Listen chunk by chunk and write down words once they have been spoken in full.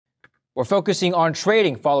We're focusing on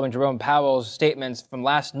trading following Jerome Powell's statements from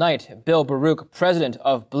last night. Bill Baruch, president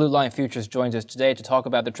of Blue Line Futures, joins us today to talk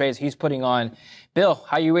about the trades he's putting on. Bill,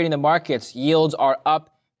 how are you reading the markets? Yields are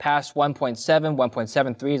up past 1.7,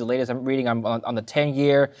 1.73 is the latest I'm reading on the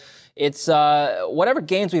 10-year. It's whatever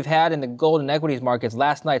gains we've had in the gold and equities markets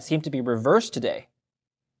last night seem to be reversed today.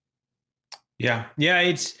 Yeah,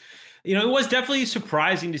 it was definitely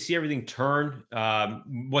surprising to see everything turn.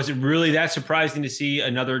 Was it really that surprising to see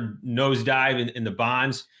another nosedive in the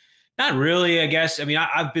bonds? Not really, I guess. I mean,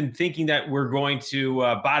 I've been thinking that we're going to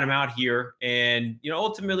bottom out here, and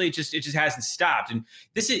ultimately, it just hasn't stopped. And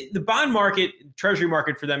this is the bond market, treasury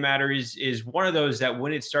market, for that matter, is one of those that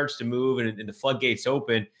when it starts to move and the floodgates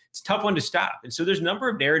open, it's a tough one to stop. And so there's a number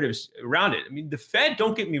of narratives around it. I mean, the Fed,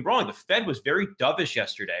 don't get me wrong, the Fed was very dovish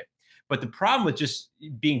yesterday. But the problem with just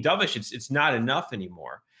being dovish, it's not enough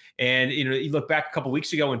anymore. And you look back a couple of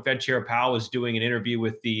weeks ago when Fed Chair Powell was doing an interview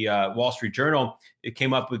with the Wall Street Journal, it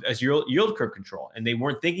came up with as yield curve control, and they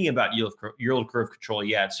weren't thinking about yield curve control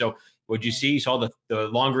yet. So what you see, you saw the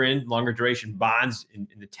longer duration bonds in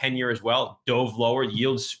the 10-year as well dove lower,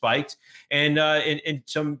 yields spiked, and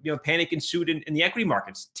some panic ensued in the equity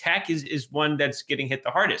markets. Tech is one that's getting hit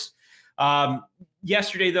the hardest.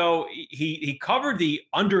 Yesterday, though, he covered the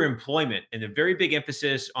underemployment and the very big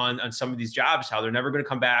emphasis on some of these jobs, how they're never going to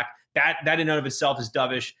come back. That in and of itself is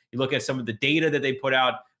dovish. You look at some of the data that they put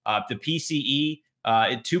out, the PCE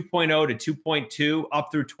at 2.0 to 2.2 up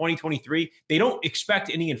through 2023. They don't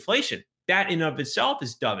expect any inflation. That in and of itself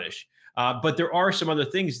is dovish. But there are some other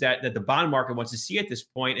things that the bond market wants to see at this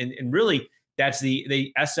point, and really that's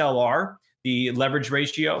the SLR, the leverage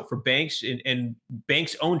ratio for banks, and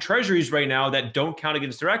banks own treasuries right now that don't count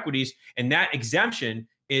against their equities. And that exemption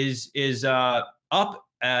is up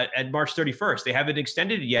at March 31st. They haven't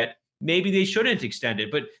extended it yet. Maybe they shouldn't extend it,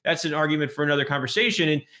 but that's an argument for another conversation.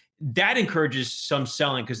 And that encourages some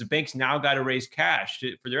selling because the banks now got to raise cash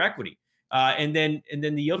for their equity. And then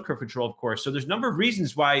the yield curve control, of course. So there's a number of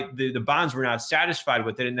reasons why the bonds were not satisfied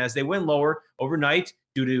with it. And as they went lower overnight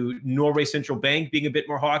due to Norway Central Bank being a bit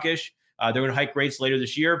more hawkish, they're going to hike rates later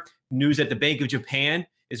this year. News that the Bank of Japan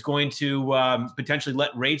is going to potentially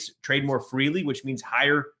let rates trade more freely, which means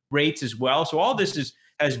higher rates as well. So all this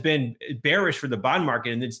has been bearish for the bond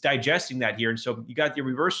market, and it's digesting that here. And so you got the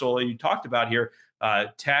reversal that you talked about here.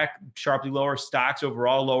 Tech sharply lower, stocks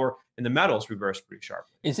overall lower, and the metals reversed pretty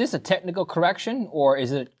sharply. Is this a technical correction, or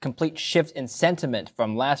is it a complete shift in sentiment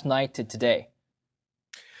from last night to today?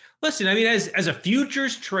 Listen, I mean, as a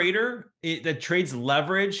futures trader that trades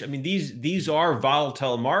leverage, I mean, these are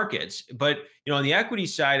volatile markets. But on the equity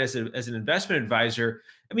side, as an investment advisor,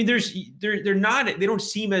 I mean, they don't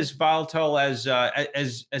seem as volatile as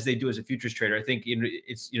they do as a futures trader. I think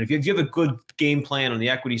it's if you have a good game plan on the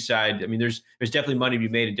equity side, I mean, there's definitely money to be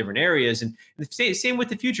made in different areas, and same with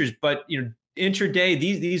the futures. But intraday,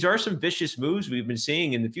 these are some vicious moves we've been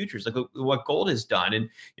seeing in the futures, like what gold has done, and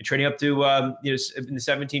trading up to in the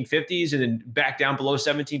 1750s and then back down below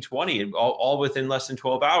 1720, and all within less than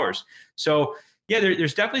 12 hours. So yeah,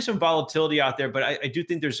 there's definitely some volatility out there, but I do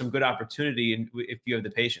think there's some good opportunity if you have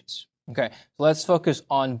the patience. Okay, so let's focus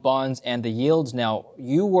on bonds and the yields now.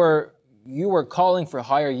 You were calling for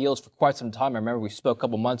higher yields for quite some time. I remember we spoke a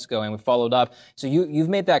couple months ago and we followed up. So you've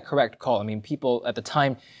made that correct call. I mean, people at the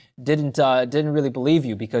time didn't really believe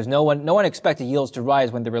you because no one expected yields to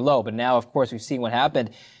rise when they were low. But now, of course, we've seen what happened.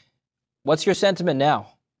 What's your sentiment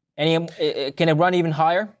now? Can it run even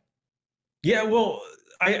higher? Yeah, well,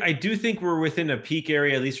 I do think we're within a peak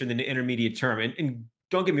area, at least for the intermediate term. And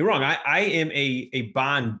don't get me wrong, I am a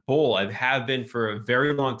bond bull. I have been for a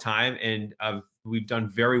very long time, and we've done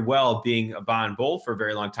very well being a bond bull for a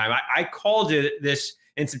very long time. I called it this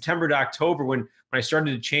in September to October when I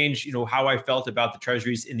started to change, how I felt about the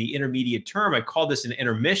treasuries in the intermediate term. I called this an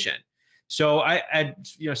intermission. So at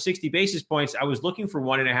 60 basis points, I was looking for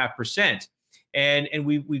 1.5%. And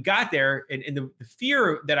we got there. And the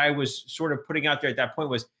fear that I was sort of putting out there at that point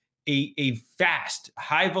was a fast,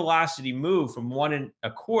 high velocity move from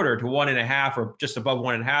 1.25 to 1.5 or just above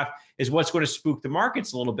 1.5 is what's going to spook the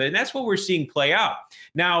markets a little bit. And that's what we're seeing play out.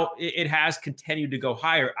 Now, it has continued to go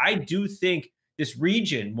higher. I do think this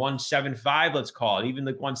region, 175, let's call it, even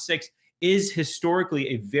like 1.6, is historically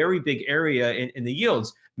a very big area in the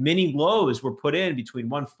yields. Many lows were put in between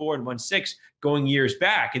 1.4 and 1.6 going years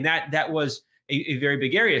back. And that was a very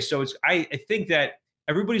big area. So I think that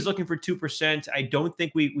everybody's looking for 2%. I don't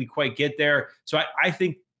think we quite get there. So I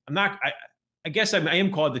think I guess I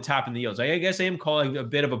am calling the top in the yields. I guess I am calling a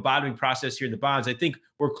bit of a bottoming process here in the bonds. I think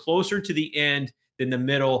we're closer to the end than the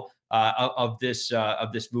middle. of this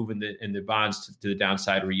move in the bonds to the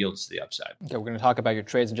downside or yields to the upside. Okay, we're going to talk about your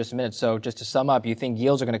trades in just a minute. So just to sum up, you think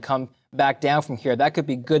yields are going to come back down from here. That could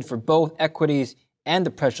be good for both equities and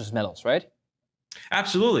the precious metals, right?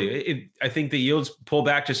 Absolutely. I think the yields pull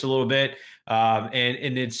back just a little bit,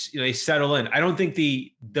 and it's they settle in. I don't think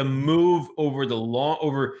the move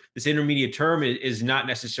over this intermediate term is not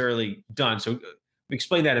necessarily done. So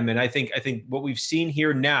explain that in a minute. I think what we've seen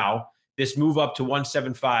here now, this move up to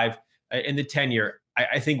 175 in the 10-year.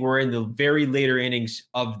 I think we're in the very later innings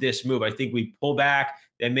of this move. I think we pull back.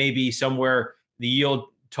 Then maybe somewhere the yield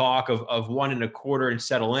talk of 1.25 and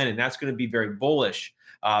settle in, and that's going to be very bullish.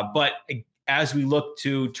 But as we look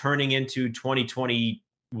to turning into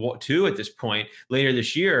 2022 at this point, later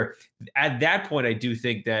this year, at that point, I do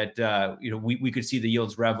think that we could see the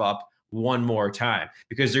yields rev up one more time,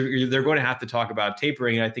 because they're going to have to talk about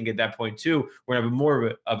tapering. And I think at that point too, we're going to have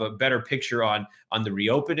more of a better picture on the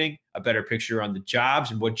reopening, a better picture on the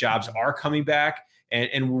jobs and what jobs are coming back.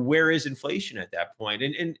 And where is inflation at that point?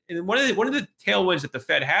 And one of the tailwinds that the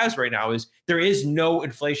Fed has right now is there is no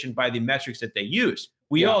inflation by the metrics that they use.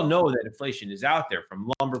 We all know that inflation is out there,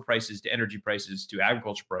 from lumber prices to energy prices to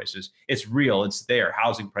agriculture prices. It's real. It's there.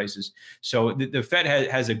 Housing prices. So the Fed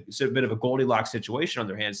has a bit of a Goldilocks situation on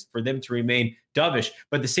their hands for them to remain dovish.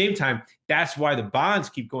 But at the same time, that's why the bonds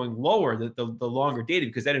keep going lower, the longer dated,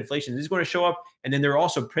 because that inflation is going to show up. And then they're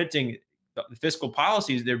also printing the fiscal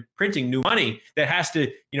policies. They're printing new money that has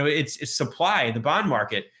to, it's supply in the bond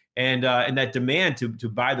market. And that demand to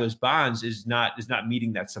buy those bonds is not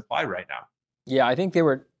meeting that supply right now. Yeah, I think they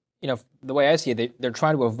were, the way I see it, they're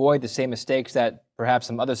trying to avoid the same mistakes that perhaps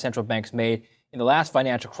some other central banks made in the last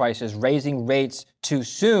financial crisis, raising rates too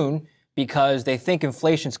soon because they think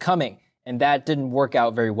inflation's coming. And that didn't work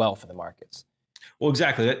out very well for the markets. Well,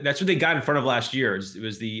 exactly. That's what they got in front of last year. It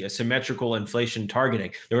was the symmetrical inflation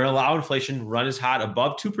targeting. They were going to allow inflation run as hot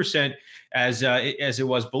above 2% as it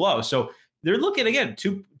was below. So they're looking, again,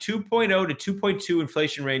 2.0 to 2.2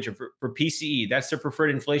 inflation range for PCE. That's their preferred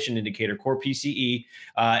inflation indicator, core PCE,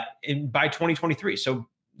 by 2023. So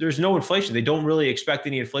there's no inflation. They don't really expect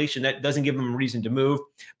any inflation. That doesn't give them a reason to move,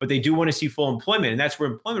 but they do want to see full employment. And that's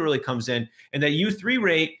where employment really comes in. And that U3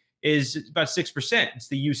 rate is about 6%. It's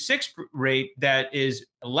the U6 rate that is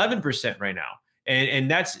 11% right now. And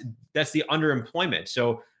that's the underemployment.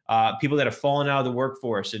 So people that have fallen out of the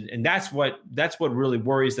workforce. And that's what really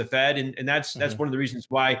worries the Fed. And that's one of the reasons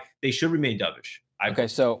why they should remain dovish. Okay,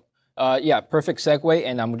 so perfect segue.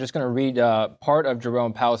 And I'm just going to read part of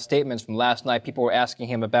Jerome Powell's statements from last night. People were asking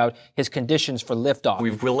him about his conditions for liftoff.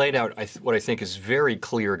 We've laid out what I think is very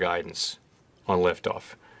clear guidance on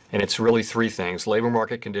liftoff. And it's really three things: labor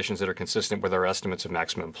market conditions that are consistent with our estimates of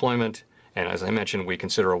maximum employment. And as I mentioned, we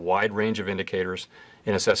consider a wide range of indicators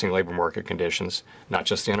in assessing labor market conditions, not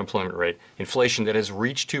just the unemployment rate. Inflation that has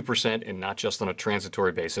reached 2% and not just on a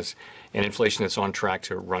transitory basis, and inflation that's on track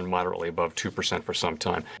to run moderately above 2% for some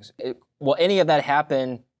time. Will any of that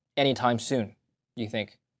happen anytime soon, do you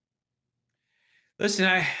think?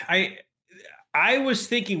 Listen, I was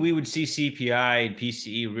thinking we would see CPI and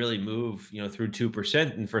PCE really move, through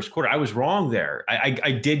 2% in the first quarter. I was wrong there.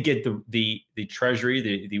 I did get the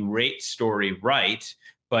Treasury, the rate story right,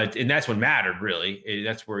 and that's what mattered really.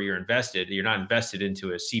 That's where you're invested. You're not invested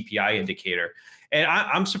into a CPI indicator, and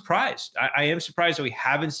I'm surprised. I am surprised that we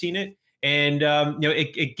haven't seen it, and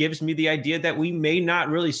it gives me the idea that we may not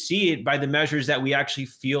really see it by the measures that we actually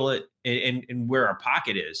feel it and where our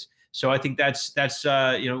pocket is. So I think that's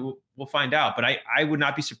we'll find out. But I would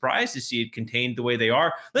not be surprised to see it contained the way they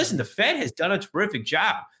are. Listen, the Fed has done a terrific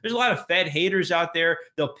job. There's a lot of Fed haters out there.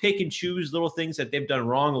 They'll pick and choose little things that they've done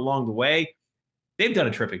wrong along the way. They've done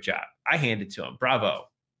a terrific job. I hand it to them. Bravo.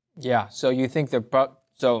 Yeah. So you think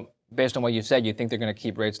based on what you said, you think they're going to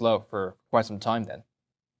keep rates low for quite some time then?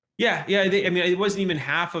 Yeah. It wasn't even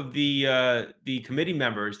half of the committee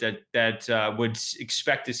members that would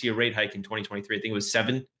expect to see a rate hike in 2023. I think it was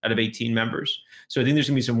 7 out of 18 members. So I think there's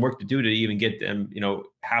going to be some work to do to even get them,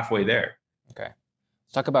 halfway there. Okay.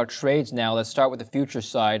 Let's talk about trades now. Let's start with the future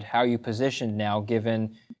side. How are you positioned now,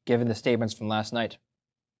 given the statements from last night?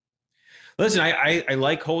 Listen, I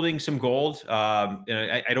like holding some gold.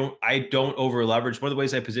 I don't over leverage. One of the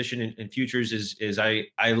ways I position in futures is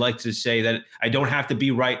I like to say that I don't have to be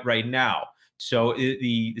right now. So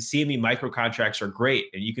the CME micro contracts are great,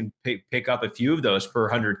 and you can pick up a few of those per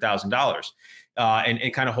 $100,000,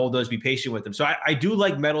 and kind of hold those, be patient with them. So I do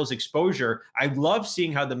like metals exposure. I love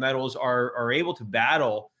seeing how the metals are able to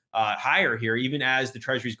battle higher here, even as the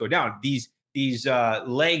treasuries go down. These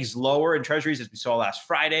legs lower in treasuries, as we saw last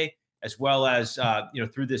Friday, as well as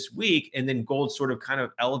through this week, and then gold sort of kind of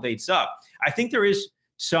elevates up. I think there is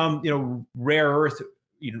some, rare earth,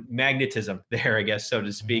 magnetism there, I guess, so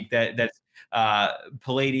to speak. That's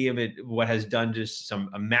palladium, what has done just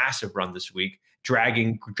a massive run this week,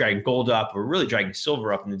 dragging gold up, or really dragging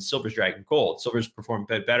silver up, and then silver's dragging gold. Silver's performed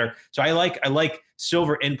a bit better. So I like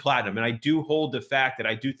silver and platinum, and I do hold the fact that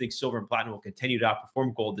I do think silver and platinum will continue to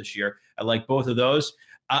outperform gold this year. I like both of those.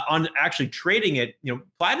 On actually trading it,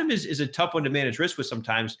 platinum is a tough one to manage risk with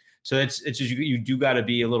sometimes. So it's just, you do got to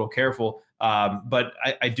be a little careful. But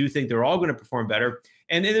I do think they're all going to perform better.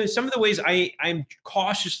 And then some of the ways I'm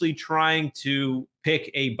cautiously trying to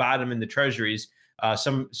pick a bottom in the treasuries.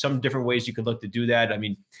 Some different ways you could look to do that. I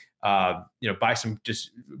mean, buy some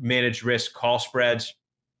just managed risk call spreads.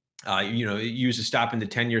 Use a stop in the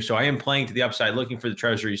 10-year. So I am playing to the upside, looking for the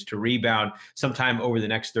treasuries to rebound sometime over the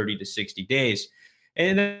next 30 to 60 days.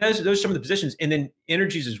 And those are some of the positions. And then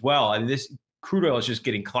energies as well. I mean, this crude oil is just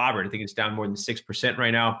getting clobbered. I think it's down more than 6%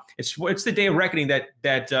 right now. It's the day of reckoning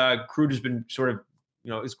that crude has been sort of,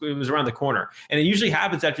 it was around the corner. And it usually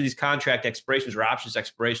happens after these contract expirations or options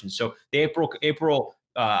expirations. So the April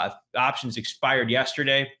options expired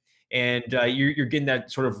yesterday. And you're getting that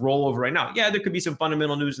sort of rollover right now. Yeah, there could be some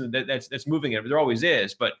fundamental news that's moving it. There always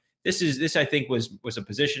is. But this I think was a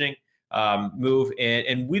positioning move.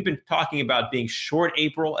 And we've been talking about being short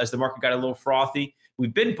April as the market got a little frothy.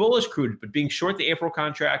 We've been bullish crude, but being short the April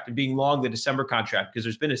contract and being long the December contract, because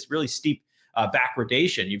there's been this really steep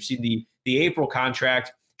backwardation. You've seen the April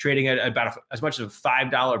contract trading at about as much as a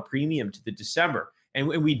 $5 premium to the December. And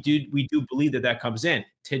we do believe that comes in.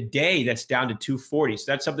 Today, that's down to 240.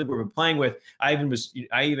 So that's something we've been playing with. I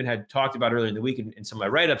even had talked about earlier in the week in some of my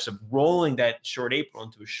write-ups of rolling that short April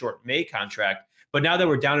into a short May contract. But now that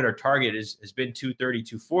we're down at our target has been 230,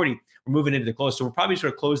 240, we're moving into the close. So we'll probably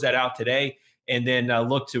sort of close that out today and then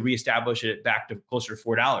look to reestablish it back to closer to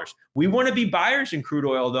 $4. We want to be buyers in crude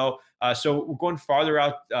oil, though. So we're going farther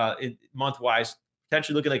out month-wise,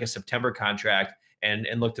 potentially looking like a September contract and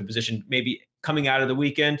look to position maybe coming out of the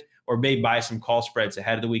weekend, or maybe buy some call spreads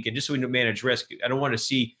ahead of the weekend, just so we can manage risk. I don't want to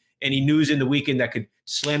see any news in the weekend that could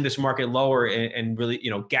slam this market lower and really,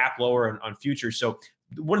 gap lower on futures. So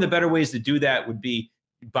one of the better ways to do that would be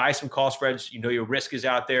buy some call spreads. Your risk is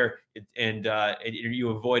out there, and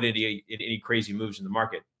you avoid any crazy moves in the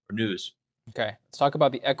market or news. Okay, let's talk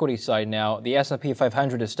about the equity side now. The S&P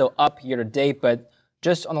 500 is still up year to date, but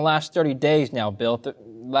just on the last 30 days now, Bill,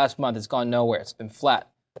 last month it's gone nowhere. It's been flat.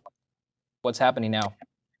 What's happening now?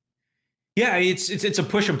 Yeah, it's a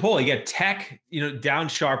push and pull. You get tech, down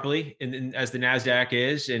sharply, and as the Nasdaq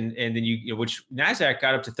is, and then which Nasdaq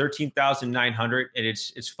got up to 13,900, and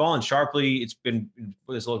it's fallen sharply. It's been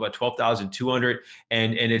as low as about 12,200,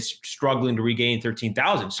 and it's struggling to regain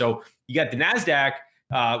 13,000. So you got the Nasdaq.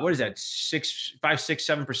 What is that?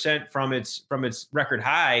 7% from its record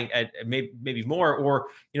high at maybe more, or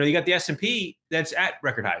you got the S&P that's at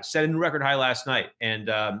record high, set a new record high last night, and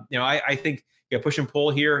I think push and pull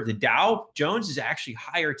here. The Dow Jones is actually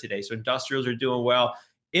higher today, so industrials are doing well.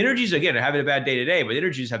 Energies again are having a bad day today, but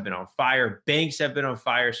energies have been on fire. Banks have been on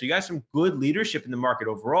fire, so you got some good leadership in the market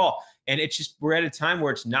overall. And it's just we're at a time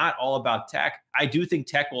where it's not all about tech. I do think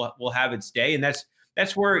tech will have its day, and that's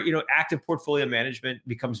where active portfolio management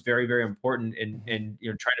becomes very, very important in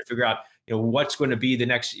trying to figure out what's going to be the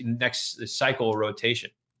next cycle or rotation.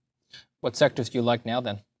 What sectors do you like now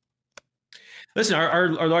then? Listen,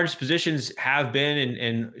 our largest positions have been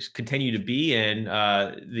and continue to be in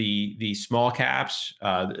the small caps.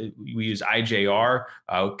 We use IJR,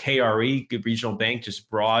 KRE, good regional bank, just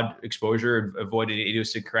broad exposure, avoiding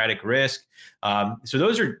idiosyncratic risk. So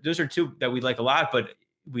those are two that we like a lot, but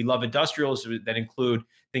we love industrials that include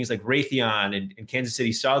things like Raytheon and Kansas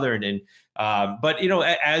City Southern, and but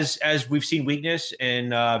as we've seen weakness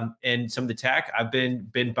in some of the tech, I've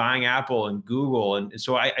been buying Apple and Google, and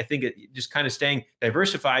so I think it just kind of staying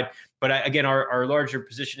diversified. But again, our larger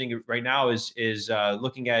positioning right now is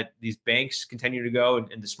looking at these banks continue to go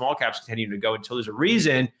and the small caps continue to go until there's a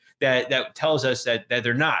reason that tells us that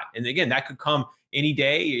they're not. And again, that could come any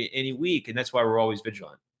day, any week, and that's why we're always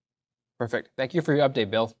vigilant. Perfect. Thank you for your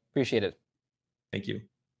update, Bill. Appreciate it. Thank you.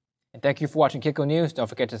 And thank you for watching Kitco News. Don't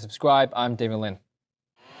forget to subscribe. I'm David Lin.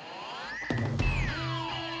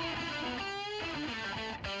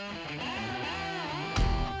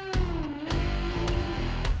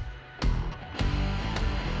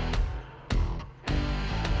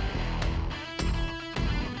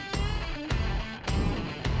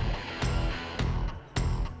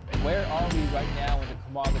 Where are we right now in the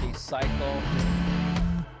commodity cycle?